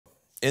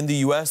In the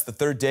U.S., the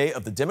third day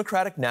of the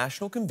Democratic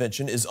National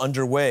Convention is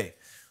underway,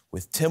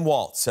 with Tim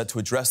Walz set to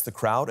address the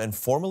crowd and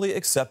formally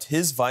accept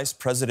his vice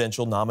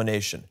presidential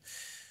nomination.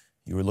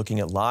 You are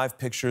looking at live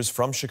pictures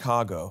from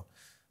Chicago.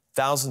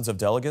 Thousands of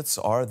delegates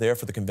are there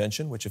for the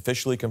convention, which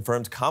officially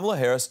confirmed Kamala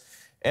Harris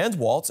and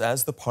Walz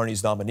as the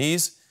party's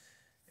nominees.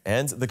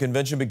 And the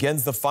convention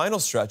begins the final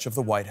stretch of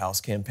the White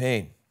House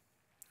campaign.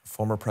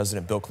 Former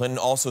President Bill Clinton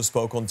also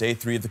spoke on day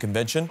 3 of the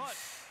convention.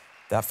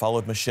 That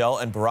followed Michelle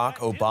and Barack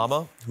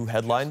Obama, who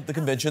headlined the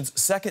convention's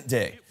second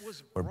day,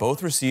 where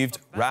both received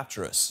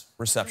rapturous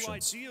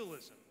receptions.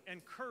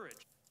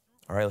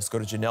 All right, let's go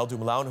to Janelle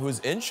Dumaloun, who is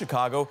in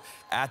Chicago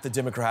at the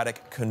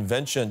Democratic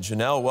Convention.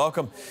 Janelle,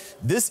 welcome.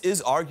 This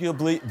is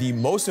arguably the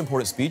most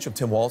important speech of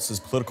Tim Walz's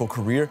political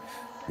career.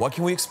 What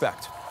can we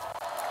expect?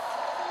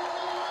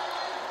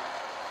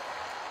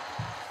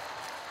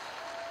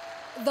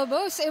 The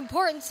most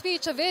important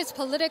speech of his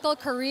political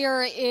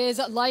career is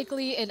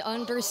likely an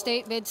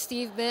understatement,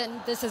 Stephen.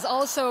 This is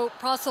also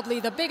possibly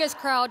the biggest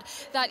crowd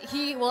that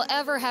he will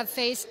ever have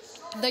faced.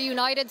 The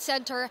United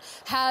Center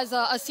has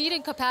a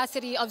seating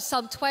capacity of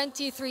some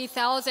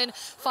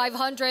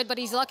 23,500, but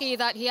he's lucky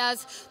that he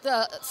has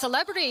the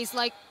celebrities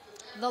like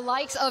the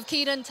likes of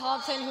Kenan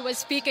Thompson, who is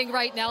speaking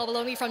right now,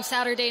 below me from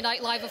Saturday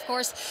Night Live, of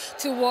course,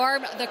 to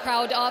warm the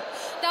crowd up.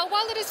 Now,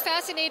 while it is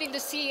fascinating to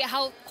see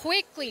how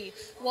quickly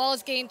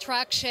Walz gained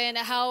traction,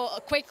 how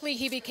quickly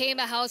he became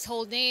a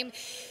household name,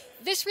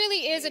 this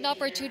really is an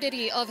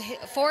opportunity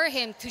for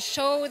him to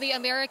show the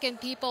American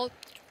people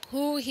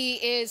who he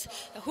is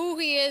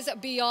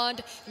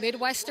beyond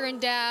Midwestern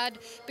dad,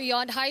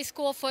 beyond high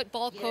school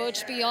football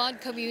coach,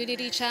 beyond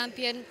community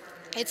champion.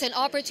 It's an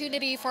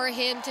opportunity for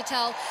him to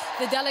tell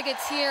the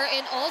delegates here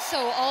and also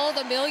all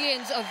the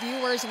millions of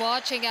viewers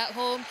watching at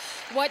home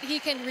what he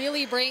can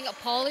really bring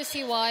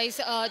policy-wise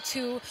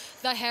to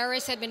the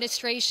Harris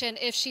administration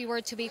if she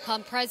were to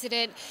become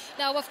president.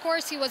 Now, of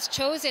course, he was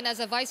chosen as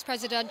a vice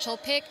presidential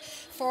pick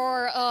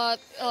for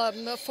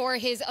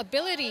his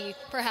ability,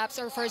 perhaps,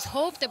 or for his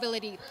hoped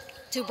ability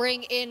to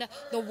bring in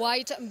the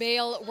white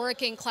male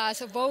working class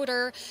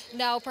voter.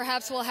 Now,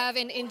 perhaps we'll have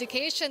an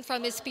indication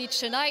from his speech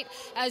tonight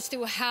as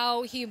to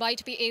how he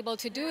might be able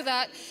to do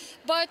that.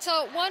 But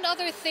one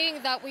other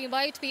thing that we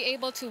might be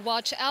able to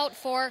watch out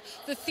for,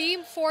 the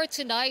theme for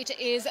tonight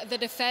is the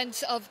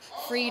defense of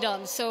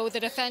freedom. So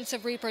the defense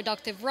of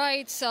reproductive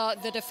rights,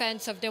 the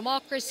defense of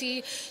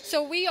democracy.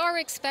 So we are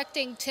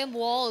expecting Tim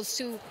Walz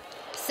to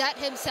set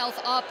himself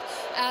up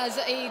as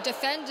a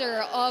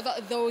defender of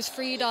those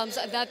freedoms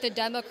that the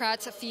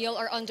Democrats feel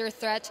are under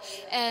threat,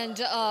 and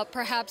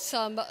perhaps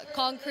some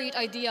concrete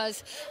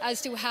ideas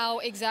as to how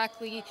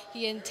exactly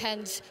he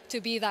intends to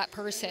be that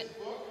person.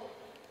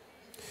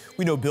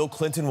 We know Bill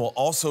Clinton will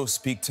also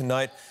speak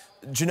tonight.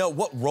 Janelle,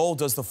 what role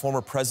does the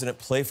former president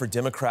play for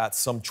Democrats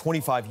some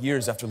 25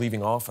 years after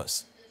leaving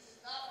office?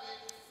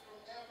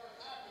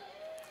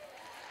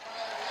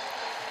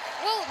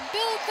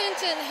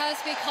 Clinton has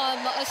become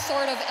a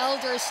sort of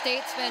elder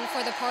statesman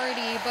for the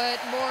party, but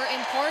more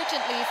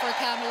importantly for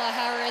Kamala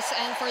Harris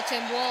and for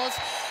Tim Walz,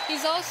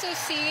 he's also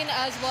seen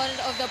as one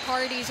of the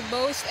party's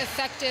most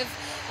effective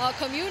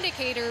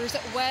communicators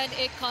when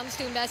it comes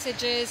to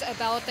messages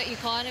about the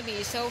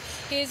economy. So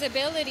his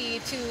ability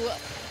to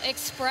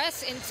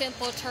express in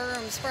simple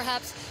terms,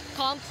 perhaps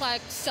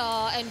complex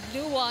and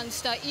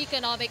nuanced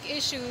economic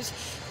issues,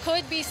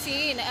 could be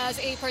seen as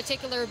a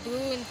particular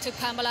boon to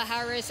Kamala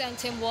Harris and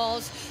Tim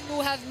Walz,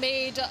 who have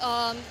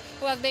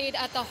put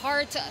at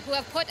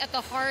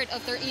the heart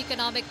of their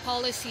economic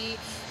policy,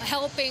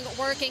 helping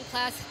working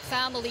class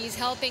families,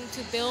 helping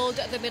to build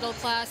the middle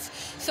class.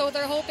 So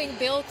they're hoping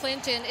Bill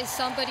Clinton is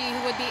somebody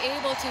who would be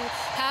able to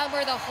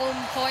hammer the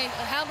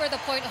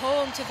point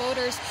home to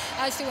voters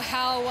as to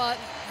how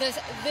this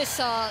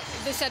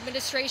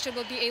administration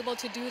will be able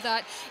to do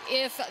that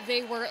if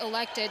they were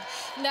elected.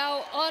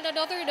 Now, on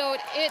another note,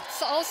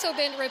 it's also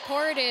been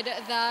reported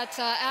that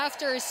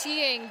after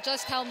seeing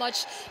just how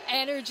much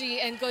energy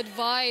and good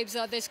vibes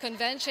this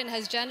convention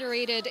has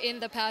generated in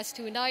the past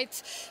 2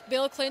 nights,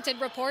 Bill Clinton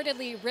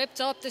reportedly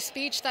ripped up the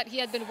speech that he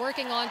had been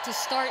working on to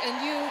start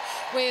anew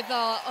with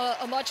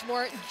a much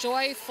more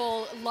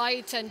joyful,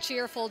 light, and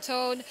cheerful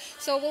tone.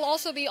 So we'll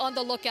also be on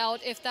the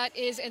lookout if that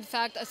is, in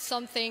fact,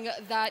 something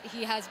that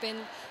he had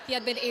been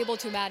able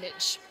to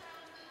manage.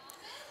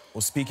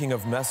 Well, speaking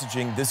of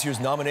messaging, this year's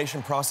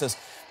nomination process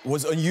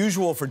was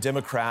unusual for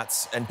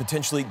Democrats and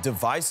potentially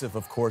divisive,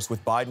 of course,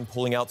 with Biden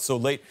pulling out so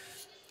late.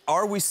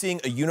 Are we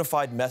seeing a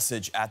unified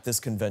message at this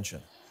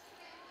convention?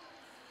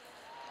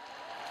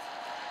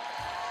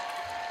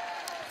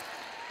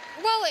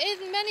 Well,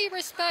 in many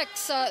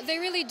respects, they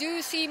really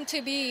do seem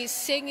to be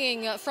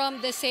singing from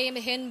the same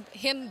hymn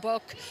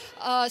book.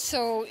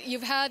 So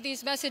you've had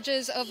these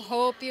messages of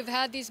hope, you've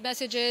had these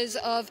messages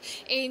of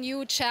a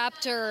new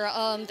chapter,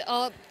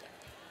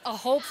 a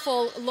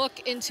hopeful look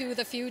into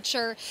the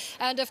future.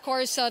 And of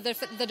course,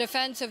 the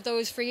defense of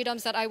those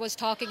freedoms that I was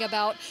talking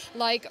about,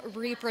 like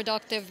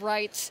reproductive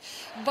rights.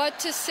 But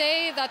to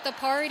say that the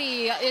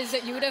party is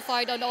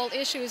unified on all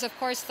issues, of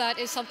course, that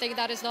is something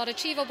that is not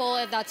achievable,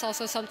 and that's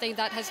also something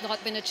that has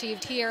not been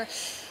achieved here.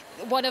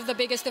 One of the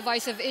biggest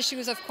divisive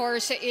issues, of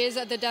course, is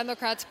the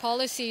Democrats'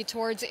 policy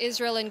towards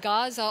Israel and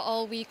Gaza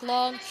all week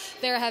long.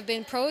 There have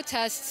been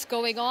protests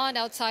going on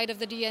outside of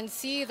the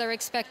DNC. They're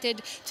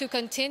expected to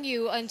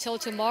continue until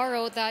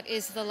tomorrow. That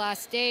is the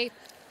last day.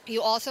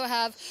 You also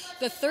have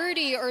the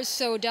 30 or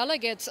so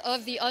delegates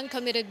of the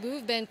uncommitted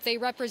movement. They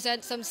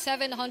represent some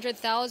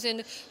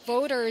 700,000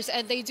 voters,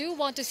 and they do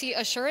want to see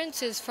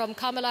assurances from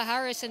Kamala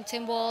Harris and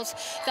Tim Walz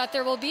that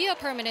there will be a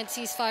permanent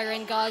ceasefire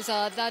in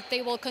Gaza, that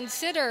they will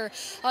consider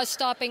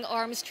stopping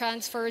arms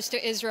transfers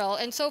to Israel.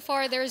 And so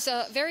far, there's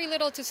very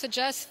little to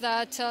suggest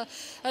that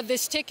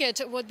this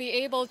ticket would be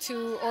able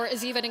to, or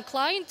is even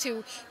inclined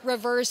to,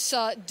 reverse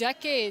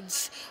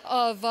decades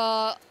of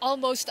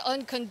almost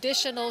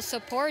unconditional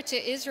support to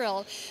Israel.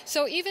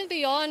 So even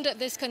beyond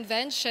this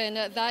convention,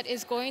 that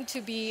is going to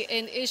be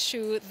an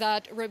issue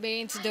that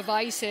remains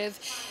divisive.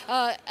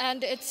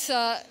 And it's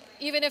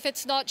even if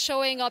it's not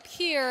showing up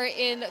here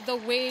in the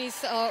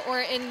ways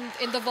or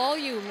in the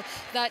volume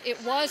that it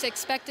was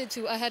expected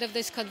to ahead of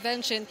this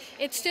convention,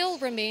 it still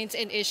remains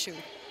an issue.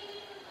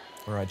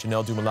 All right,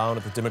 Janelle Dumoulin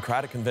at the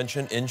Democratic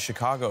Convention in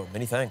Chicago.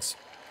 Many thanks.